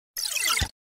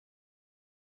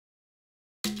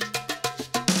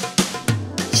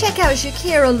Check out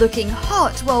Shakira looking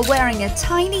hot while wearing a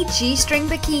tiny G-string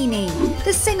bikini.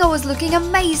 The singer was looking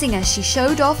amazing as she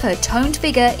showed off her toned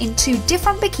figure in 2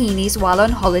 different bikinis while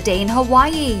on holiday in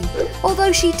Hawaii,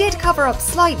 although she did cover up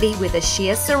slightly with a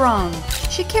sheer sarong.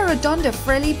 Shakira donned a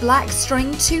frilly black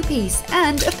string 2-piece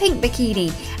and a pink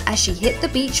bikini as she hit the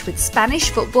beach with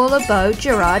Spanish footballer beau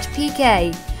Gerard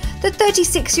Piqué. The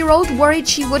 36-year-old worried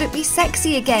she wouldn't be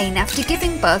sexy again after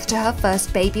giving birth to her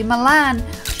first baby Milan,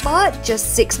 but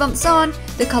just 6 months on,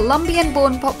 the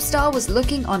Colombian-born pop star was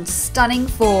looking on stunning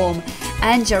form,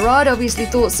 and Gerard obviously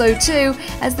thought so too,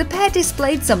 as the pair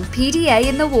displayed some PDA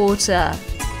in the water.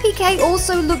 Piqué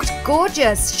also looked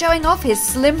gorgeous, showing off his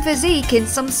slim physique in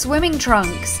some swimming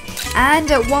trunks, and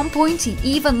at one point he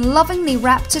even lovingly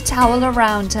wrapped a towel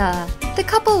around her. The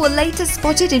couple were later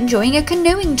spotted enjoying a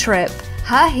canoeing trip.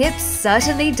 Her hips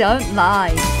certainly don't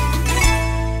lie.